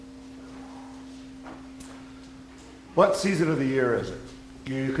What season of the year is it?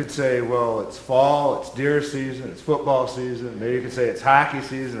 You could say, well, it's fall, it's deer season, it's football season. Maybe you could say it's hockey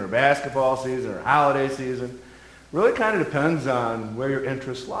season or basketball season or holiday season. Really kind of depends on where your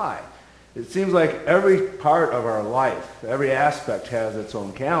interests lie. It seems like every part of our life, every aspect has its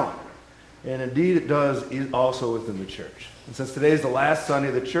own calendar. And indeed it does also within the church. And since today is the last Sunday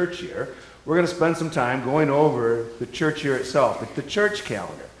of the church year, we're going to spend some time going over the church year itself, the church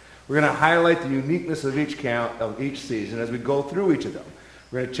calendar. We're going to highlight the uniqueness of each season as we go through each of them.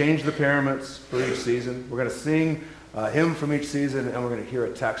 We're going to change the paraments for each season. We're going to sing a hymn from each season, and we're going to hear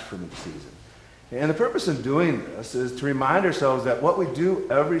a text from each season. And the purpose in doing this is to remind ourselves that what we do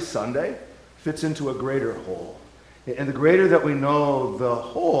every Sunday fits into a greater whole. And the greater that we know the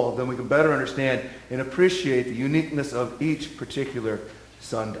whole, then we can better understand and appreciate the uniqueness of each particular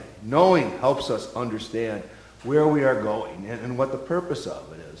Sunday. Knowing helps us understand where we are going and what the purpose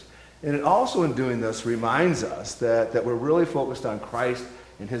of it is. And it also, in doing this, reminds us that we're really focused on Christ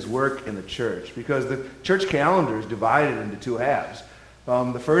and his work in the church, because the church calendar is divided into two halves.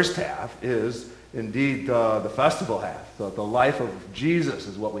 The first half is indeed the festival half. The life of Jesus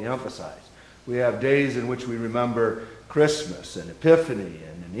is what we emphasize. We have days in which we remember Christmas and Epiphany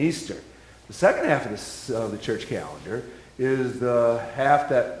and Easter. The second half of the church calendar is the half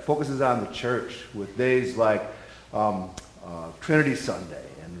that focuses on the church, with days like Trinity Sunday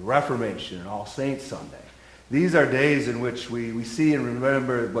and Reformation and All Saints Sunday. These are days in which we see and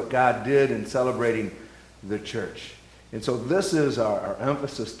remember what God did in celebrating the church. And so this is our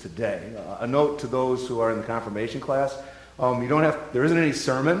emphasis today. A note to those who are in the confirmation class, there isn't any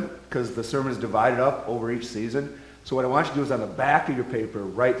sermon, because the sermon is divided up over each season. So what I want you to do is on the back of your paper,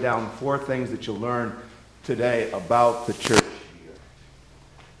 write down 4 things that you'll learn today about the church year.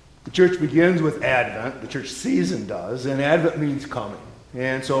 The church begins with Advent, the church season does, and Advent means coming.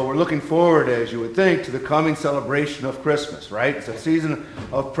 And so we're looking forward, as you would think, to the coming celebration of Christmas, right? It's a season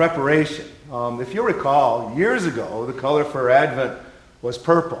of preparation. If you recall, years ago, the color for Advent was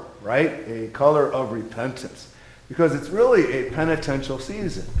purple, right? A color of repentance, because it's really a penitential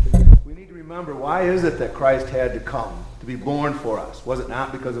season. We need to remember, why is it that Christ had to come to be born for us? Was it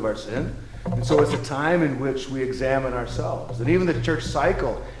not because of our sin? And so it's a time in which we examine ourselves. And even the church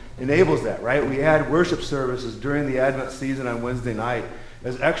cycle enables that, right? We add worship services during the Advent season on Wednesday night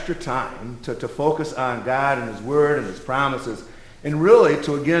as extra time to focus on God and his word and his promises, and really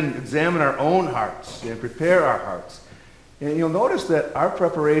to, again, examine our own hearts and prepare our hearts. And you'll notice that our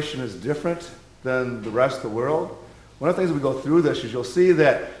preparation is different than the rest of the world. One of the things we go through this is you'll see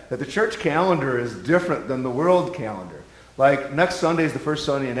that the church calendar is different than the world calendar. Like next Sunday is the first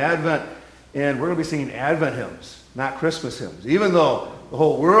Sunday in Advent, and we're going to be singing Advent hymns, not Christmas hymns, even though the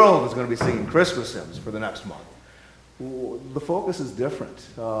whole world is going to be singing Christmas hymns for the next month. The focus is different.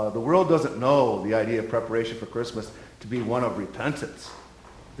 The world doesn't know the idea of preparation for Christmas to be one of repentance.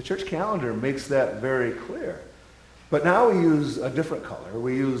 The church calendar makes that very clear. But now we use a different color.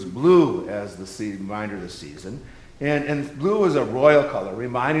 We use blue as the reminder of the season. And blue is a royal color,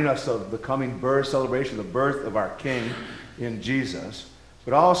 reminding us of the coming birth celebration, the birth of our King in Jesus.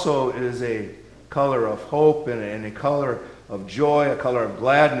 But also it is a color of hope and a color of joy, a color of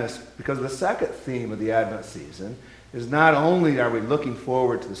gladness, because the second theme of the Advent season is not only are we looking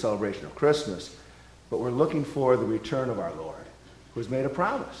forward to the celebration of Christmas, but we're looking for the return of our Lord, who has made a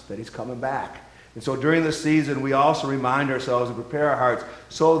promise that he's coming back. And so during this season, we also remind ourselves and prepare our hearts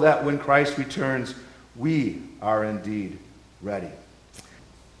so that when Christ returns, we are indeed ready.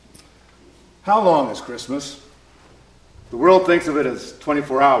 How long is Christmas? The world thinks of it as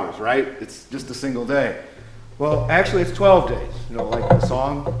 24 hours, right? It's just a single day. Well, actually, it's 12 days. You know, like the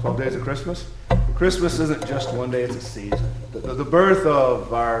song, 12 Days of Christmas. Christmas isn't just one day, it's a season. The birth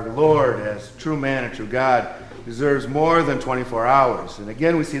of our Lord as true man and true God deserves more than 24 hours. And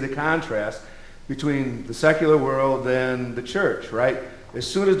again, we see the contrast between the secular world and the church, right? As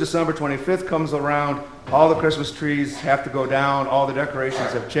soon as December 25th comes around, all the Christmas trees have to go down, all the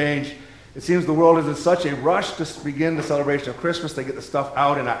decorations have changed. It seems the world is in such a rush to begin the celebration of Christmas, they get the stuff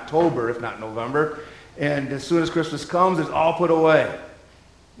out in October, if not November. And as soon as Christmas comes, it's all put away.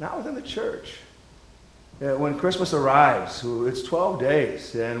 Not within the church. When Christmas arrives, it's 12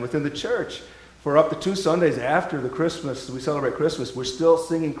 days. And within the church, for up to 2 Sundays after the Christmas, we celebrate Christmas, we're still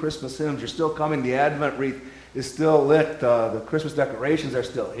singing Christmas hymns. You're still coming. The Advent wreath is still lit. The Christmas decorations are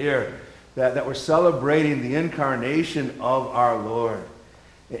still here. That we're celebrating the incarnation of our Lord.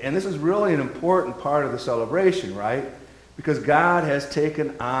 And this is really an important part of the celebration, right? Because God has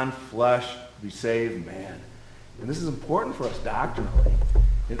taken on flesh to save man. And this is important for us doctrinally.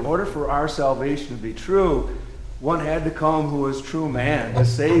 In order for our salvation to be true, one had to come who was true man to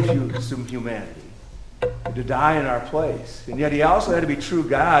save some humanity. to die in our place. And yet he also had to be true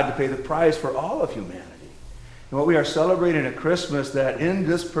God to pay the price for all of humanity. And what we are celebrating at Christmas, that in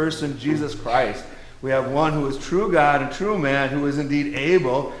this person, Jesus Christ, we have one who is true God and true man, who is indeed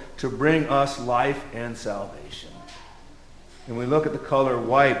able to bring us life and salvation. And we look at the color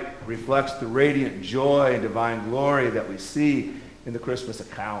white, reflects the radiant joy and divine glory that we see in the Christmas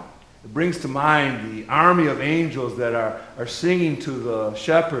account. It brings to mind the army of angels that are singing to the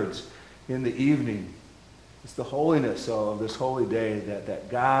shepherds in the evening. It's the holiness of this holy day that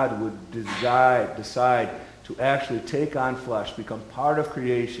God would decide to actually take on flesh, become part of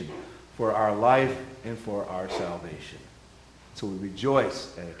creation for our life and for our salvation. So we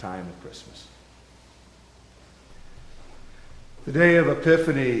rejoice at a time of Christmas. The day of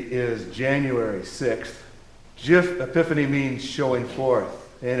Epiphany is January 6th. Epiphany means showing forth,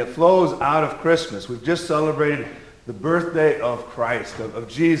 and it flows out of Christmas. We've just celebrated the birthday of Christ, of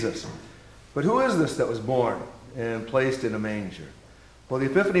Jesus. But who is this that was born and placed in a manger? Well, the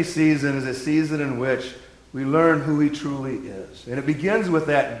Epiphany season is a season in which we learn who he truly is. And it begins with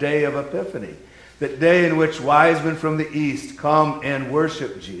that day of Epiphany, that day in which wise men from the east come and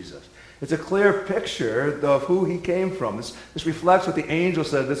worship Jesus. It's a clear picture of who he came from. This reflects what the angel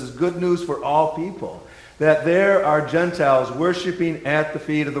said. This is good news for all people, that there are Gentiles worshiping at the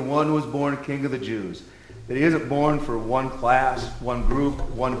feet of the one who was born King of the Jews. That he isn't born for one class, one group,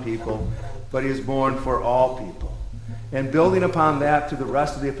 one people, but he is born for all people. And building upon that through the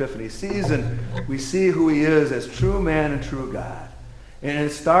rest of the Epiphany season, we see who he is as true man and true God. And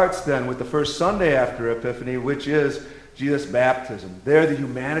it starts then with the first Sunday after Epiphany, which is Jesus' baptism. There the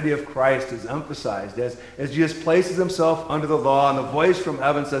humanity of Christ is emphasized as Jesus places himself under the law, and the voice from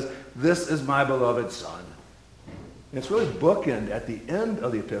heaven says, "This is my beloved Son." And it's really bookend at the end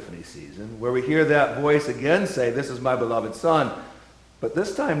of the Epiphany season, where we hear that voice again say, "This is my beloved Son," but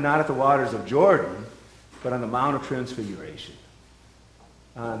this time not at the waters of Jordan, but on the Mount of Transfiguration.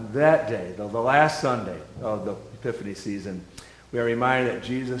 On that day, the last Sunday of the Epiphany season, we are reminded that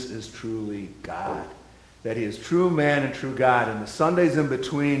Jesus is truly God, that he is true man and true God. And the Sundays in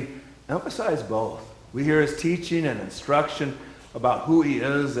between emphasize both. We hear his teaching and instruction about who he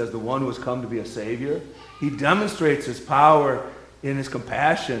is as the one who has come to be a Savior. He demonstrates his power in his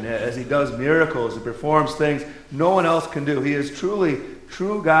compassion as he does miracles and performs things no one else can do. He is truly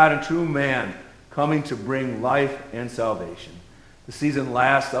true God and true man, coming to bring life and salvation. The season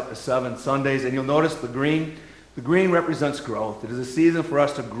lasts up to 7 Sundays, and you'll notice the green. The green represents growth. It is a season for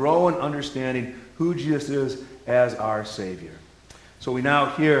us to grow in understanding who Jesus is as our Savior. So we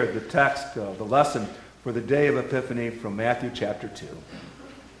now hear the text, the lesson for the day of Epiphany from Matthew chapter 2.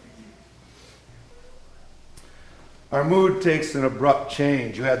 Our mood takes an abrupt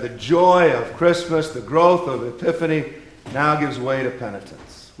change. You had the joy of Christmas, the growth of Epiphany, now gives way to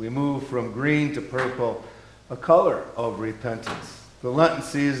penitence. We move from green to purple, a color of repentance. The Lenten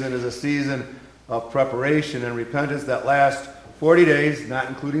season is a season of preparation and repentance that lasts 40 days, not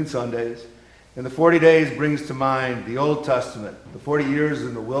including Sundays. And the 40 days brings to mind the Old Testament, the 40 years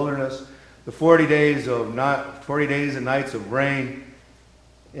in the wilderness, the 40 days and nights of rain.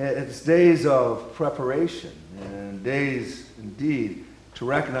 It's days of preparation and days, indeed, to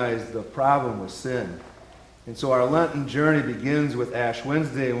recognize the problem with sin. And so our Lenten journey begins with Ash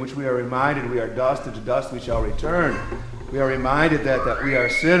Wednesday, in which we are reminded we are dust, and to dust we shall return. We are reminded that we are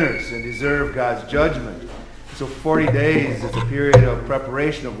sinners and deserve God's judgment. So 40 days is a period of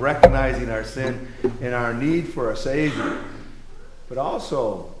preparation, of recognizing our sin and our need for a Savior. But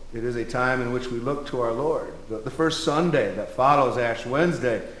also, it is a time in which we look to our Lord. The first Sunday that follows Ash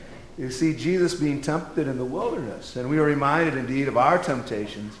Wednesday, you see Jesus being tempted in the wilderness. And we are reminded, indeed, of our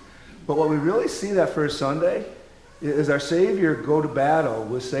temptations. But what we really see that first Sunday is our Savior go to battle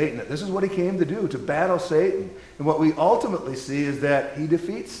with Satan. This is what he came to do, to battle Satan. And what we ultimately see is that he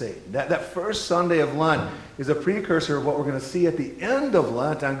defeats Satan. That first Sunday of Lent is a precursor of what we're going to see at the end of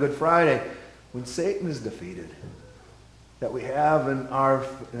Lent on Good Friday, when Satan is defeated. That we have in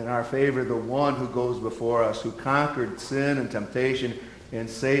our favor the one who goes before us, who conquered sin and temptation and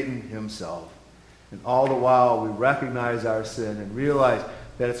Satan himself. And all the while we recognize our sin and realize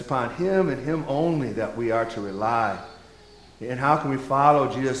that it's upon him and him only that we are to rely. And how can we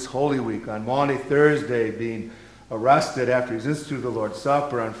follow Jesus' Holy Week on Maundy Thursday, being arrested after he's instituted the Lord's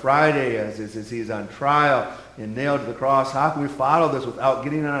Supper, on Friday as he's on trial and nailed to the cross? How can we follow this without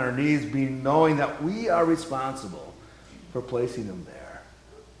getting on our knees, knowing that we are responsible for placing him there?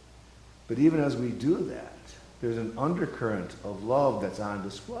 But even as we do that, there's an undercurrent of love that's on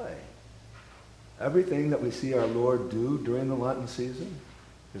display. Everything that we see our Lord do during the Lenten season,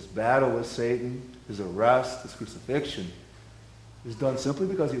 his battle with Satan, his arrest, his crucifixion, is done simply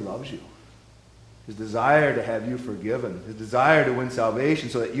because he loves you. his desire to have you forgiven, his desire to win salvation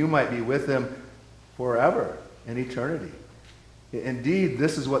so that you might be with him forever in eternity. Indeed,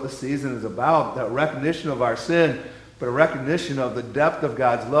 this is what the season is about, that recognition of our sin, but a recognition of the depth of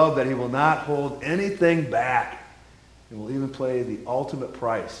God's love, that he will not hold anything back and will even pay the ultimate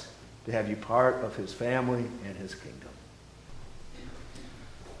price to have you part of his family and his kingdom.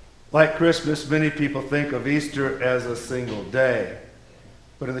 Like Christmas, many people think of Easter as a single day.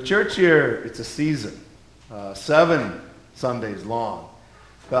 But in the church year, it's a season, 7 Sundays long.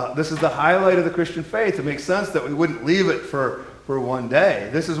 This is the highlight of the Christian faith. It makes sense that we wouldn't leave it for one day.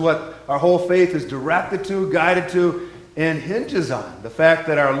 This is what our whole faith is directed to, guided to, and hinges on. The fact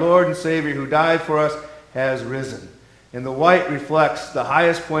that our Lord and Savior who died for us has risen. And the white reflects the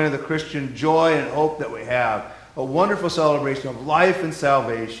highest point of the Christian joy and hope that we have. A wonderful celebration of life and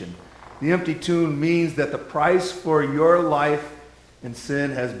salvation. The empty tomb means that the price for your life and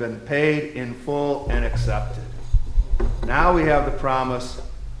sin has been paid in full and accepted. Now we have the promise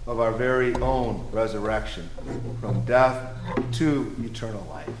of our very own resurrection from death to eternal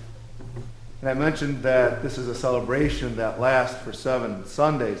life. And I mentioned that this is a celebration that lasts for 7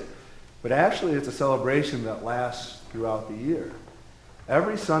 Sundays, but actually it's a celebration that lasts throughout the year.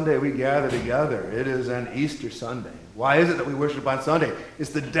 Every Sunday we gather together, it is an Easter Sunday. Why is it that we worship on Sunday? It's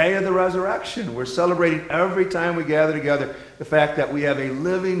the day of the resurrection. We're celebrating every time we gather together the fact that we have a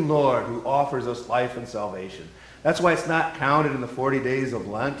living Lord who offers us life and salvation. That's why it's not counted in the 40 days of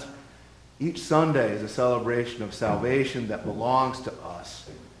Lent. Each Sunday is a celebration of salvation that belongs to us,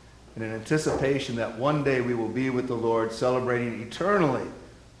 in an anticipation that one day we will be with the Lord, celebrating eternally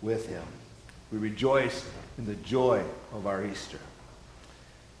with him. We rejoice in the joy of our Easter.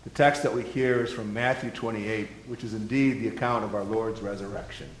 The text that we hear is from Matthew 28, which is indeed the account of our Lord's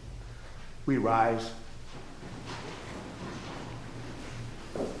resurrection. We rise.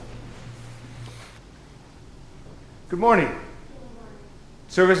 Good morning.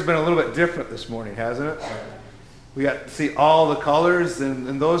 Service has been a little bit different this morning, hasn't it? We got to see all the colors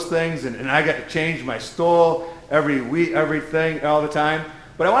and those things, and I got to change my stole every week, everything, all the time.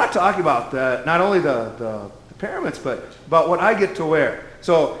 But I want to talk about not only the pyramids, but about what I get to wear.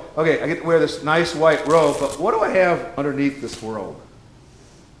 So, okay, I get to wear this nice white robe, but what do I have underneath this robe?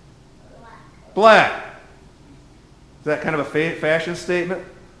 Black. Is that kind of a fashion statement?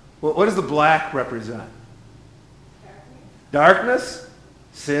 Well, what does the black represent? Darkness,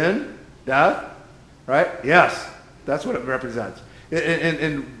 sin, death, right? Yes, that's what it represents.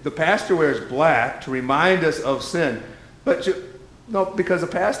 And the pastor wears black to remind us of sin. But no, because the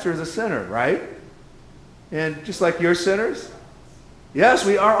pastor is a sinner, right? And just like you're sinners, yes,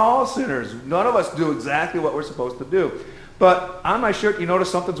 we are all sinners. None of us do exactly what we're supposed to do. But on my shirt, you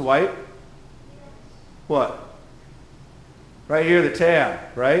notice something's white? What? Right here, the tab,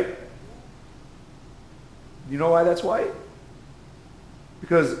 right? You know why that's white?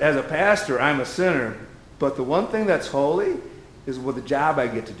 Because as a pastor, I'm a sinner, but the one thing that's holy is what the job I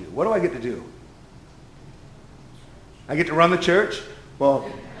get to do. What do I get to do? I get to run the church?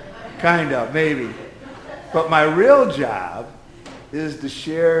 Well, kind of, maybe. But my real job is to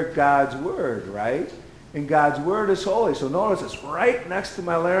share God's word, right? And God's word is holy. So notice it's right next to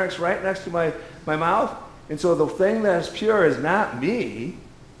my larynx, right next to my mouth. And so the thing that is pure is not me,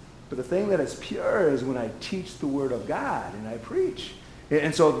 but the thing that is pure is when I teach the word of God and I preach.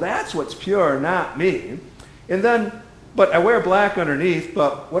 And so that's what's pure, not me. And then, but I wear black underneath,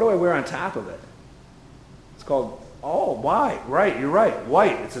 but what do I wear on top of it? It's called alb. Why? Right, you're right,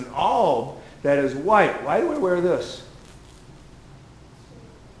 white. It's an alb that is white. Why do I wear this?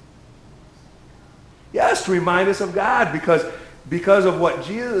 Yes, to remind us of God, because of what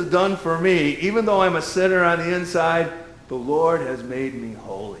Jesus has done for me, even though I'm a sinner on the inside, the Lord has made me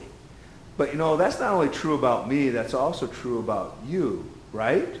holy. But you know, that's not only true about me, that's also true about you,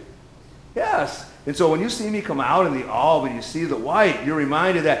 right? Yes. And so when you see me come out in the alb and you see the white, you're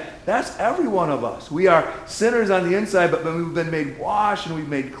reminded that that's every one of us. We are sinners on the inside, but we've been made washed and we've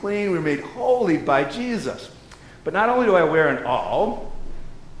made clean, we're made holy by Jesus. But not only do I wear an alb,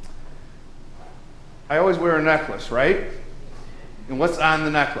 I always wear a necklace, right? And what's on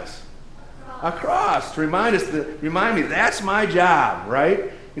the necklace? A cross, to remind me that's my job,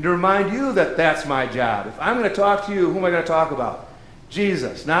 right? And to remind you that that's my job. If I'm going to talk to you, who am I going to talk about?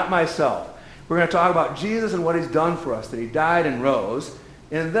 Jesus, not myself. We're going to talk about Jesus and what he's done for us, that he died and rose.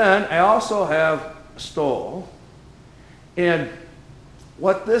 And then I also have a stole. And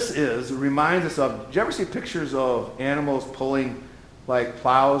what this is, it reminds us of, did you ever see pictures of animals pulling like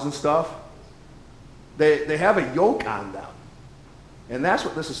plows and stuff? They have a yoke on them. And that's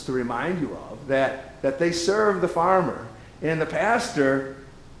what this is to remind you of, that they serve the farmer. And the pastor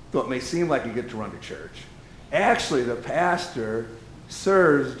though it may seem like you get to run to church. Actually, the pastor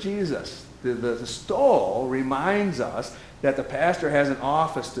serves Jesus. The stole reminds us that the pastor has an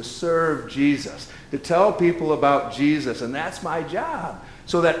office to serve Jesus, to tell people about Jesus, and that's my job,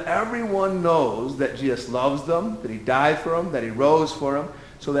 so that everyone knows that Jesus loves them, that he died for them, that he rose for them,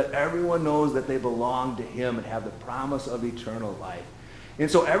 so that everyone knows that they belong to him and have the promise of eternal life. And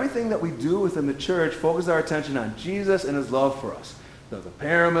so everything that we do within the church focuses our attention on Jesus and his love for us. The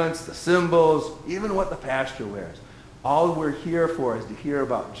paraments, the symbols, even what the pastor wears. All we're here for is to hear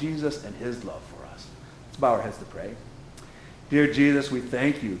about Jesus and his love for us. Let's bow our heads to pray. Dear Jesus, we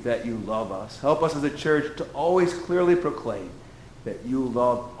thank you that you love us. Help us as a church to always clearly proclaim that you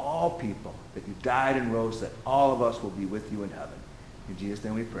love all people, that you died and rose, that all of us will be with you in heaven. In Jesus'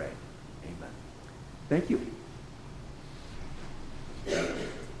 name we pray. Amen. Thank you.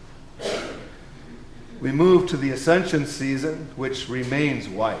 We move to the Ascension season, which remains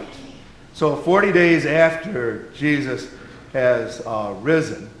white. So 40 days after Jesus has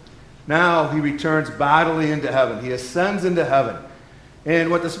risen, now he returns bodily into heaven. He ascends into heaven. And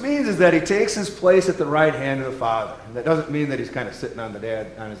what this means is that he takes his place at the right hand of the Father. And that doesn't mean that he's kind of sitting on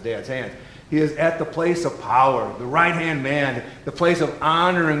his dad's hands. He is at the place of power, the right-hand man, the place of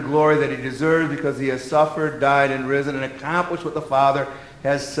honor and glory that he deserves because he has suffered, died, and risen, and accomplished what the Father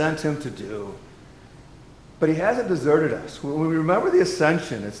has sent him to do. But he hasn't deserted us. When we remember the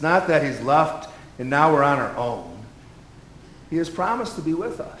ascension, it's not that he's left and now we're on our own. He has promised to be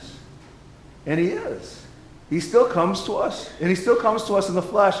with us. And he is. He still comes to us. And he still comes to us in the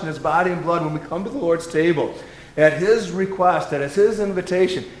flesh, in his body and blood, when we come to the Lord's table. At his request, at his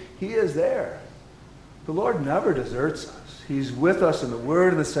invitation, he is there. The Lord never deserts us. He's with us in the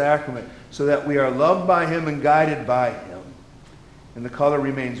word and the sacrament so that we are loved by him and guided by him. And the color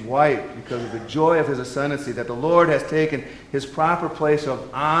remains white because of the joy of his ascendancy, that the Lord has taken his proper place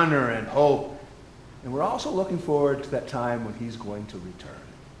of honor and hope. And we're also looking forward to that time when he's going to return.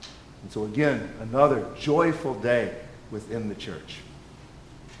 And so again, another joyful day within the church.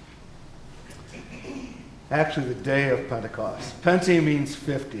 Actually, the day of Pentecost. Pente means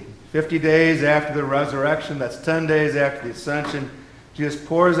 50. 50 days after the resurrection, that's 10 days after the ascension, Jesus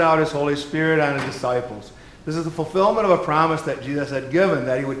pours out his Holy Spirit on his disciples. This is the fulfillment of a promise that Jesus had given,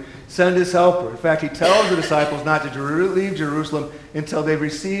 that he would send his helper. In fact, he tells the disciples not to leave Jerusalem until they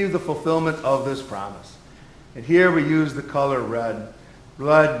receive the fulfillment of this promise. And here we use the color red.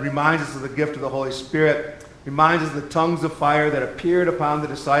 Red reminds us of the gift of the Holy Spirit, reminds us of the tongues of fire that appeared upon the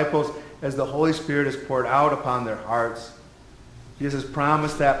disciples as the Holy Spirit is poured out upon their hearts. Jesus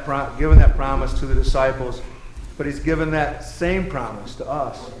has given that promise to the disciples, but he's given that same promise to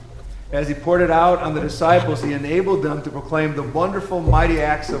us. As he poured it out on the disciples, he enabled them to proclaim the wonderful, mighty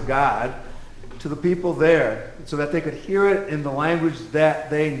acts of God to the people there so that they could hear it in the language that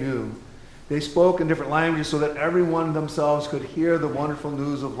they knew. They spoke in different languages so that everyone themselves could hear the wonderful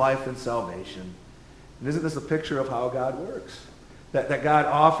news of life and salvation. And isn't this a picture of how God works? That God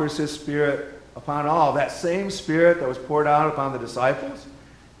offers his Spirit upon all. That same Spirit that was poured out upon the disciples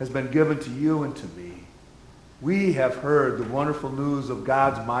has been given to you and to me. We have heard the wonderful news of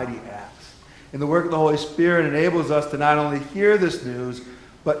God's mighty acts. And the work of the Holy Spirit enables us to not only hear this news,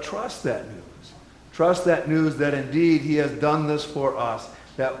 but trust that news. Trust that news that indeed he has done this for us,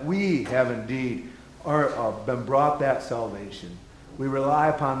 that we have indeed been brought that salvation. We rely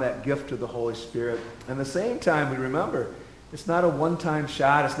upon that gift of the Holy Spirit. And at the same time, we remember, it's not a one-time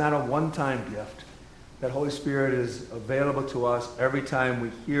shot. It's not a one-time gift. That Holy Spirit is available to us every time we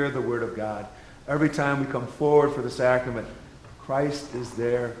hear the Word of God. Every time we come forward for the sacrament, Christ is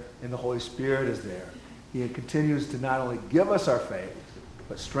there and the Holy Spirit is there. He continues to not only give us our faith,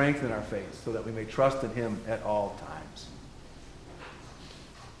 but strengthen our faith so that we may trust in him at all times.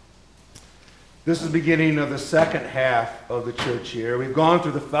 This is the beginning of the second half of the church year. We've gone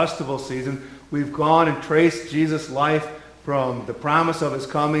through the festival season. We've gone and traced Jesus' life from the promise of his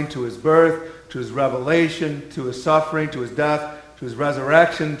coming to his birth, to his revelation, to his suffering, to his death, to his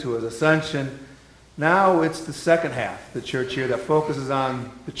resurrection, to his ascension. Now it's the second half, the church year, that focuses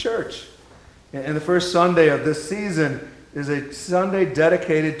on the church. And the first Sunday of this season is a Sunday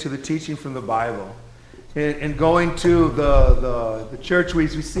dedicated to the teaching from the Bible. And going to the church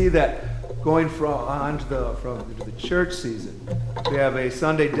weeks, we see that going from the church season, we have a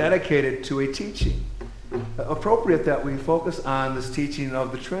Sunday dedicated to a teaching. Appropriate that we focus on this teaching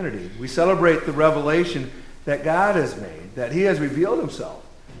of the Trinity. We celebrate the revelation that God has made, that he has revealed himself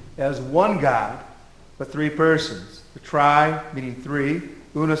as one God, but three persons. The tri, meaning three,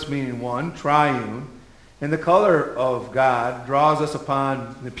 unus meaning one, triune. And the color of God draws us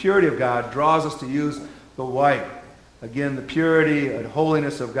upon, the purity of God draws us to use the white. Again, the purity and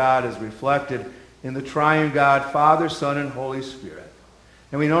holiness of God is reflected in the triune God, Father, Son, and Holy Spirit.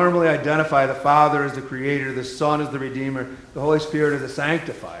 And we normally identify the Father as the Creator, the Son as the Redeemer, the Holy Spirit as the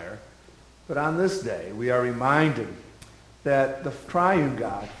Sanctifier. But on this day, we are reminded that the triune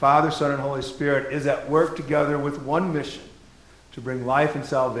God, Father, Son, and Holy Spirit, is at work together with one mission: to bring life and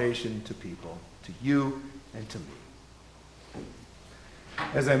salvation to people, to you and to me.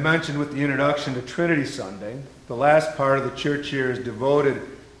 As I mentioned with the introduction to Trinity Sunday, the last part of the church year is devoted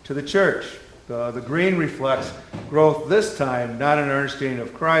to the church. The green reflects growth this time, not in our understanding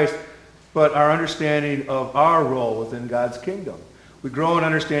of Christ, but our understanding of our role within God's kingdom. We grow in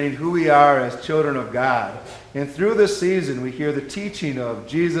understanding who we are as children of God. And through this season, we hear the teaching of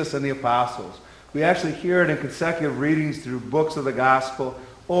Jesus and the apostles. We actually hear it in consecutive readings through books of the gospel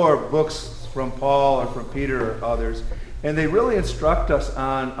or books from Paul or from Peter or others. And they really instruct us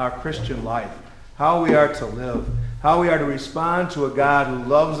on our Christian life, how we are to live, how we are to respond to a God who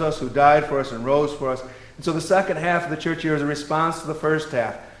loves us, who died for us and rose for us. And so the second half of the church year is a response to the first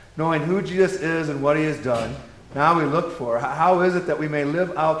half, knowing who Jesus is and what he has done. Now we look for how is it that we may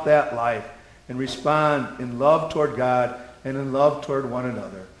live out that life and respond in love toward God and in love toward one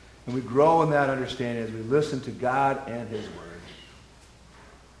another. And we grow in that understanding as we listen to God and his word.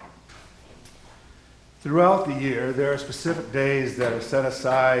 Throughout the year, there are specific days that are set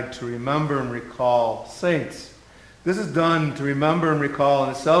aside to remember and recall saints. This is done to remember and recall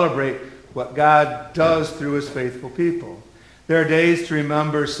and to celebrate what God does through his faithful people. There are days to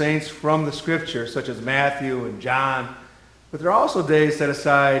remember saints from the Scripture, such as Matthew and John, but there are also days set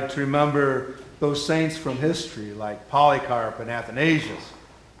aside to remember those saints from history, like Polycarp and Athanasius.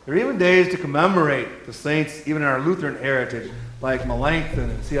 There are even days to commemorate the saints, even in our Lutheran heritage, like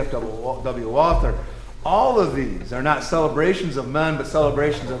Melanchthon and C.F.W. Walther. All of these are not celebrations of men, but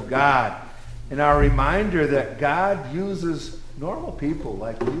celebrations of God, and are a reminder that God uses normal people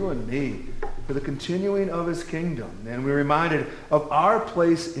like you and me for the continuing of his kingdom. And we're reminded of our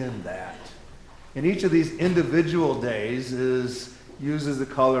place in that. And each of these individual days uses the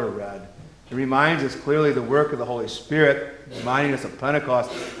color red. It reminds us clearly the work of the Holy Spirit, reminding us of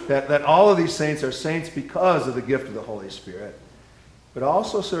Pentecost, that all of these saints are saints because of the gift of the Holy Spirit. But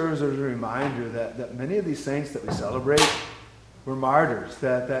also serves as a reminder that many of these saints that we celebrate were martyrs,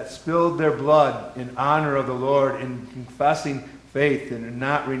 that spilled their blood in honor of the Lord, in confessing faith and in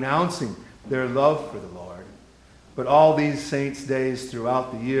not renouncing their love for the Lord. But all these saints' days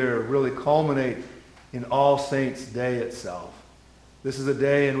throughout the year really culminate in All Saints' Day itself. This is a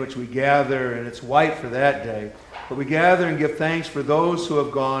day in which we gather, and it's white for that day, but we gather and give thanks for those who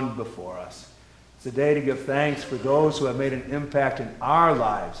have gone before us. It's a day to give thanks for those who have made an impact in our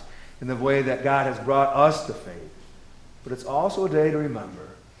lives in the way that God has brought us to faith. But it's also a day to remember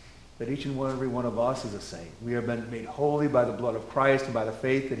that each and every one of us is a saint. We have been made holy by the blood of Christ and by the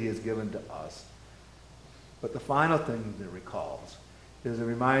faith that he has given to us. But the final thing that it recalls is a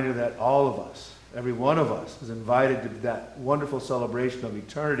reminder that all of us, every one of us, is invited to that wonderful celebration of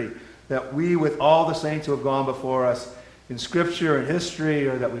eternity, that we, with all the saints who have gone before us in Scripture and history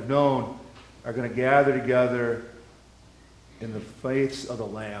or that we've known, are going to gather together in the faiths of the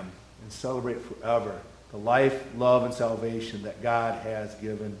Lamb and celebrate forever the life, love, and salvation that God has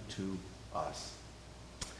given to us.